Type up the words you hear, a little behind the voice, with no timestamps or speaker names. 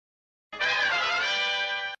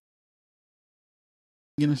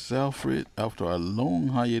Again, it's Alfred after a long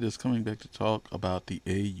hiatus coming back to talk about the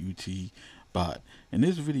AUT bot. In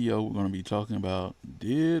this video, we're going to be talking about,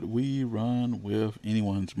 did we run with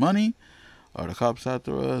anyone's money? Are the cops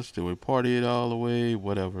after us? Did we party it all away?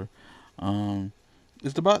 Whatever. Um,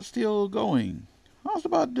 is the bot still going? How's the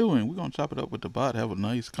bot doing? We're going to chop it up with the bot, have a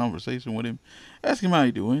nice conversation with him, ask him how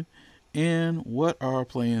he's doing, and what are our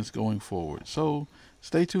plans going forward. So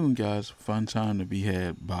stay tuned, guys. Fun time to be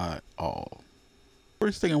had by all.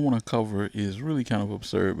 First thing I want to cover is really kind of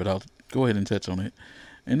absurd, but I'll go ahead and touch on it.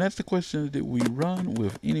 And that's the question, did we run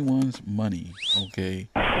with anyone's money? Okay.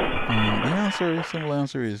 Simple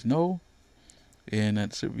answer is no. And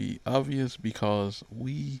that should be obvious because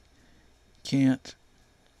we can't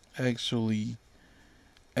actually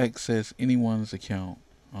access anyone's account.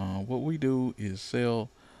 What we do is sell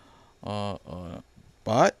a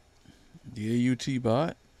bot, the AUT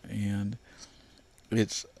bot, and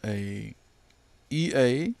it's a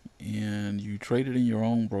EA, and you trade it in your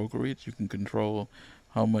own brokerage. You can control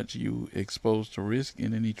how much you expose to risk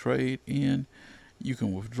in any trade, and you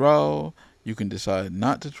can withdraw. You can decide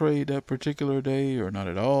not to trade that particular day or not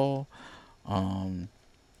at all. All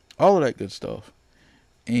of that good stuff.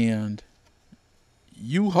 And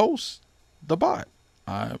you host the bot.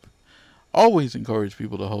 I've always encouraged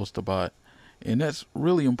people to host a bot. And that's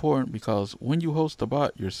really important because when you host a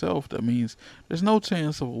bot yourself, that means there's no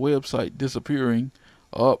chance of a website disappearing.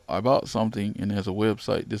 Oh, I bought something and there's a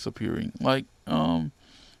website disappearing. Like, I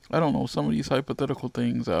don't know, some of these hypothetical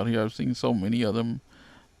things out here. I've seen so many of them.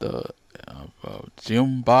 The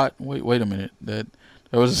gym bot. Wait a minute. There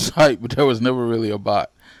was a site, but there was never really a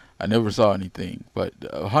bot. I never saw anything, but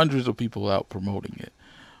hundreds of people out promoting it.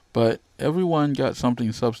 But everyone got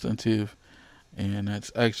something substantive, and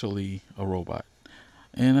that's actually a robot.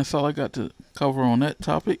 And that's all I got to cover on that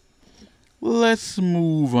topic. Let's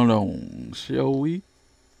move along, shall we?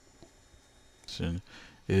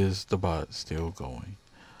 Is the bot still going?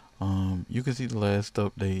 You can see the last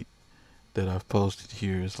update that I've posted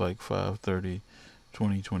here is like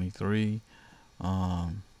 5/30/2023.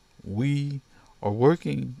 We are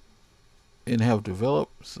working and have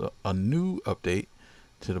developed a new update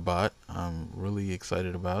to the bot. I'm really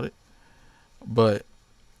excited about it. But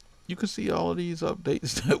you can see all of these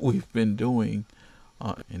updates that we've been doing,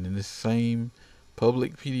 and in this same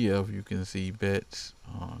public PDF you can see bets,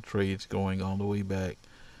 trades going all the way back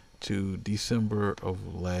to December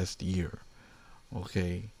of last year.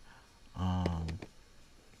 Okay.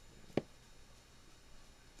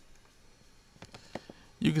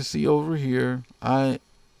 You can see over here, I'm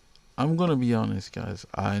gonna be honest, guys,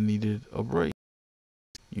 I needed a break,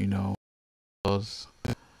 you know, because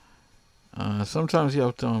sometimes you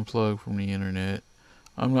have to unplug from the internet.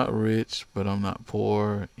 I'm not rich, but I'm not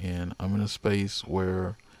poor, and I'm in a space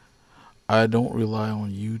where I don't rely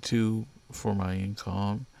on YouTube for my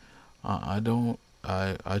income. I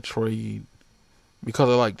trade because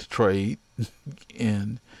I like to trade,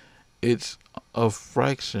 and it's a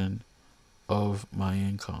fraction of my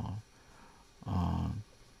income.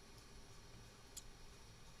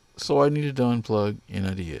 So I needed to unplug, and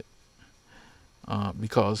I did.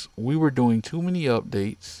 Because we were doing too many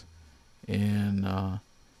updates, and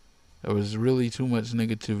there was really too much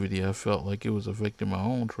negativity. I felt like it was affecting my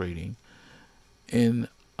own trading. And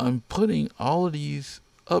I'm putting all of these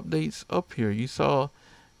updates up here. You saw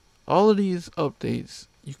all of these updates.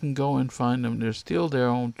 You can go and find them. They're still there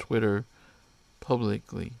on Twitter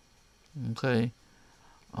publicly. Okay.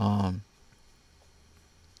 You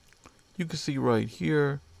can see right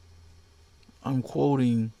here, I'm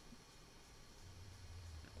quoting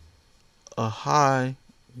a high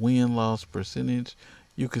win-loss percentage.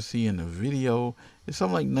 You can see in the video, it's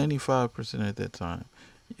something like 95% at that time.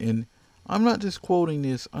 And I'm not just quoting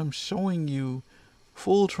this, I'm showing you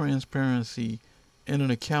full transparency in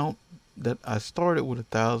an account that I started with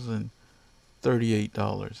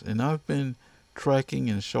 $1,038. And I've been tracking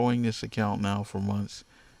and showing this account now for months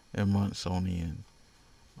and months on end.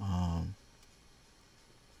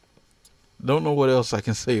 Don't know what else I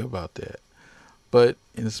can say about that. But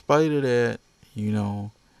in spite of that, you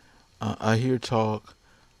know, I hear talk,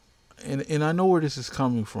 and I know where this is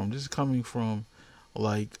coming from. This is coming from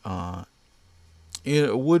like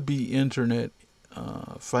it would be internet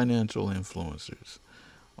financial influencers.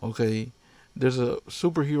 Okay, there's a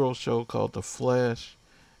superhero show called The Flash.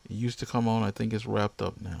 It used to come on. I think it's wrapped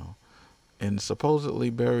up now. And supposedly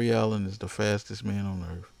Barry Allen is the fastest man on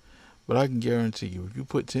earth. But I can guarantee you, if you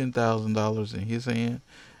put $10,000 in his hand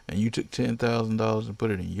and you took $10,000 and put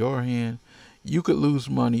it in your hand, you could lose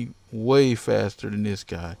money way faster than this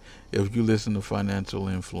guy if you listen to financial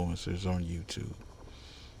influencers on YouTube.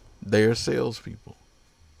 They are salespeople.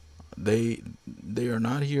 They are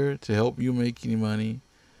not here to help you make any money.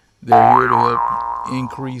 They're here to help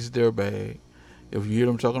increase their bag. If you hear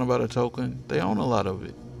them talking about a token, they own a lot of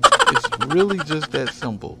it. It's really just that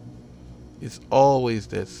simple. It's always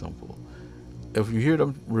that simple. If you hear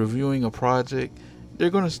them reviewing a project, they're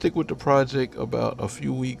going to stick with the project about a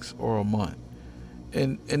few weeks or a month.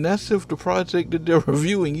 And that's if the project that they're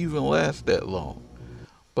reviewing even lasts that long.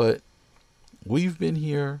 But we've been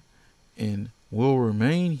here and will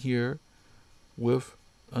remain here with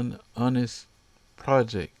an honest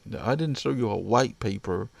project. I didn't show you a white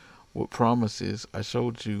paper with promises. I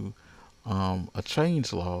showed you a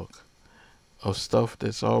change log of stuff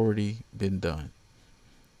that's already been done.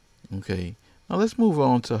 Okay, now let's move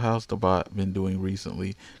on to how's the bot been doing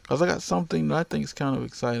recently, because I got something that I think is kind of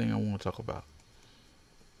exciting I want to talk about.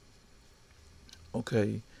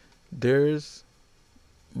 Okay, there's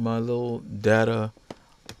my little data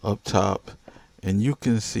up top, and you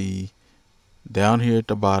can see down here at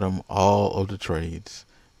the bottom all of the trades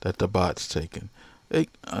that the bot's taken.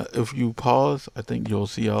 If you pause, I think you'll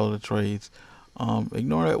see all the trades.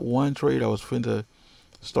 Ignore that one trade. I was finna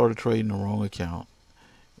start a trade in the wrong account,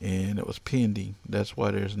 and it was pending. That's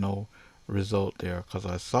why there's no result there, because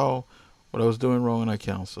I saw what I was doing wrong and I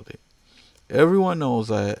canceled it. Everyone knows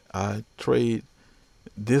I trade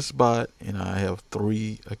this bot, and I have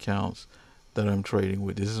 3 accounts that I'm trading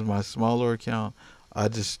with. This is my smaller account. I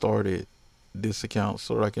just started this account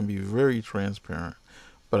so that I can be very transparent.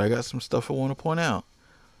 But I got some stuff I want to point out.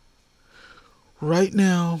 Right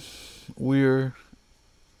now, we're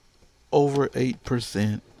over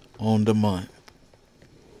 8% on the month.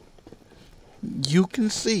 You can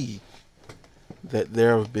see that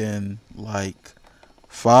there have been like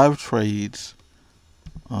 5 trades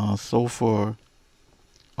so far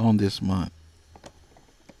on this month.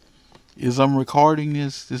 As I'm recording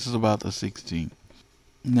this is about the 16th.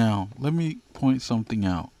 Now, let me point something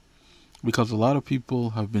out, because a lot of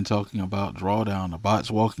people have been talking about drawdown, the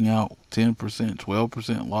bots walking out 10%,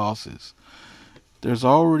 12% losses. There's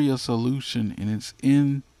already a solution, and it's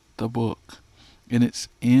in the book, and it's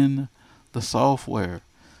in the software.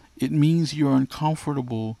 It means you're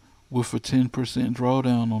uncomfortable with a 10%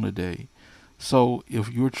 drawdown on a day. So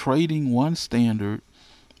if you're trading one standard,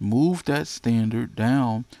 move that standard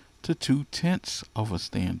down to 2/10 of a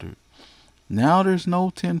standard. Now there's no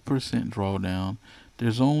 10% drawdown.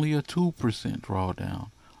 There's only a 2% drawdown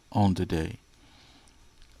on the day.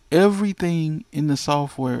 Everything in the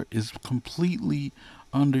software is completely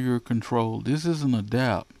under your control. This isn't a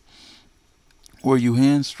DApp where you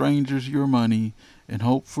hand strangers your money and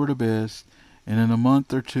hope for the best, and in a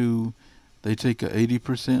month or two they take a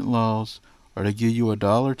 80% loss, or they give you a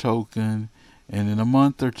dollar token, and in a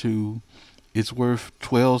month or two it's worth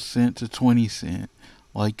 12 cents to 20 cents,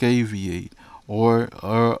 like Aviate, or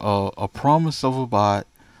a promise of a bot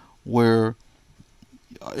where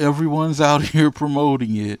everyone's out here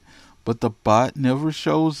promoting it, but the bot never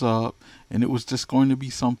shows up, and it was just going to be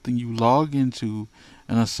something you log into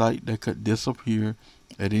and a site that could disappear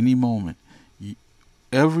at any moment.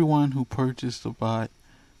 Everyone who purchased the bot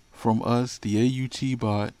from us, the AUT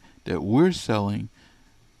bot that we're selling,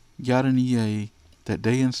 got an EA that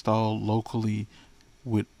they installed locally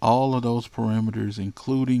with all of those parameters,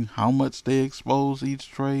 including how much they expose each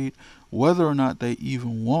trade, whether or not they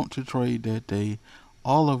even want to trade that day,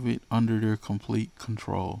 all of it under their complete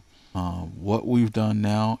control. What we've done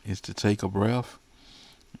now is to take a breath,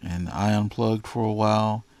 and I unplugged for a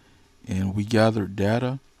while, and we gathered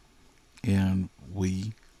data, and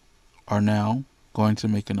we are now going to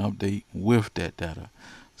make an update with that data.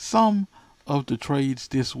 Some of the trades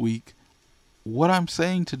this week, what I'm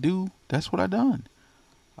saying to do, that's what I done.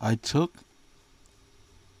 I took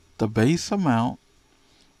the base amount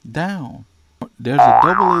down. There's a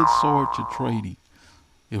double-edged sword to trading.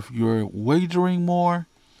 If you're wagering more,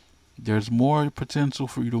 there's more potential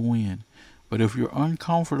for you to win. But if you're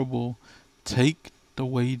uncomfortable, take the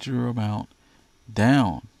wager amount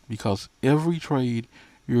down, because every trade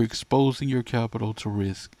you're exposing your capital to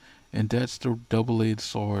risk, and that's the double-edged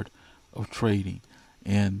sword of trading.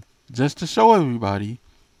 And just to show everybody,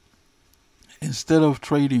 instead of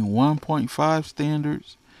trading 1.5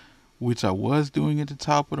 standards, which I was doing at the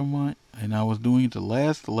top of the month, and I was doing it the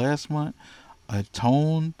last month, I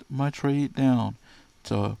toned my trade down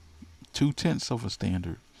to 2/10 of a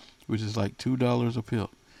standard, which is like $2 a pip.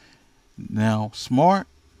 Now, smart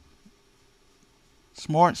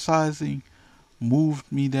sizing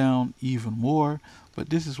moved me down even more, but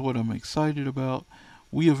this is what I'm excited about.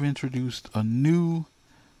 We have introduced a new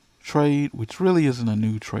trade, which really isn't a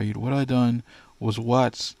new trade. What I done was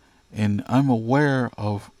watch, and I'm aware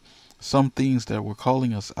of some things that were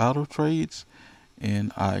calling us out of trades,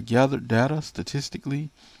 and I gathered data statistically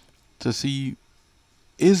to see,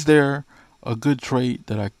 is there a good trade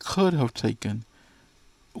that I could have taken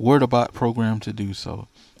were the bot programmed to do so.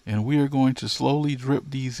 And we are going to slowly drip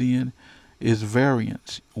these in. Is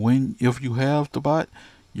variance. If you have the bot,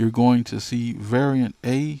 you're going to see variant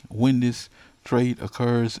A when this trade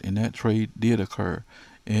occurs, and that trade did occur,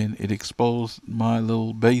 and it exposed my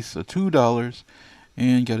little base of $2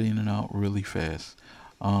 and got in and out really fast.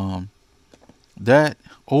 That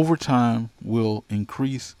over time will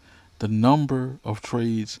increase the number of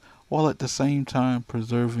trades while at the same time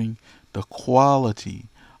preserving the quality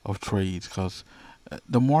of trades, because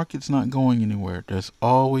the market's not going anywhere. There's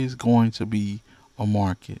always going to be a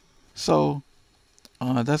market. So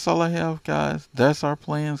that's all I have, guys. That's our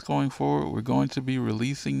plans going forward. We're going to be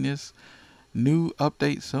releasing this new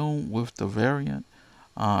update soon with the variant.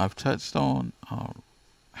 I've touched on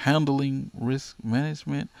handling risk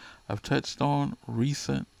management. I've touched on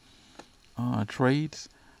recent trades.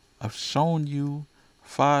 I've shown you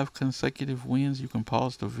 5 consecutive wins. You can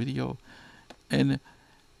pause the video, and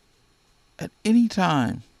at any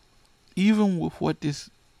time, even with what this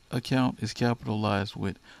account is capitalized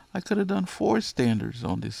with, I could have done 4 standards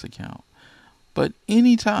on this account. But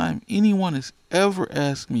anytime anyone has ever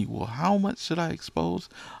asked me, well, how much should I expose?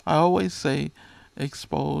 I always say,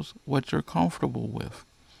 expose what you're comfortable with,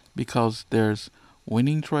 because there's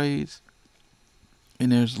winning trades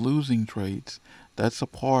and there's losing trades. That's a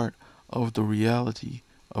part of the reality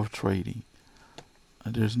of trading.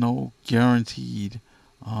 There's no guaranteed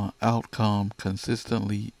outcome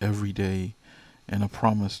consistently every day and a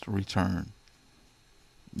promised return.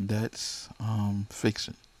 That's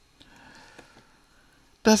fiction.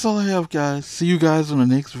 That's all I have, guys. See you guys on the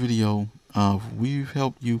next video. If we've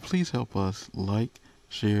helped you, please help us. Like,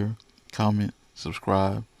 share, comment,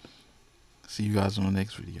 subscribe. See you guys on the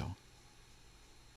next video.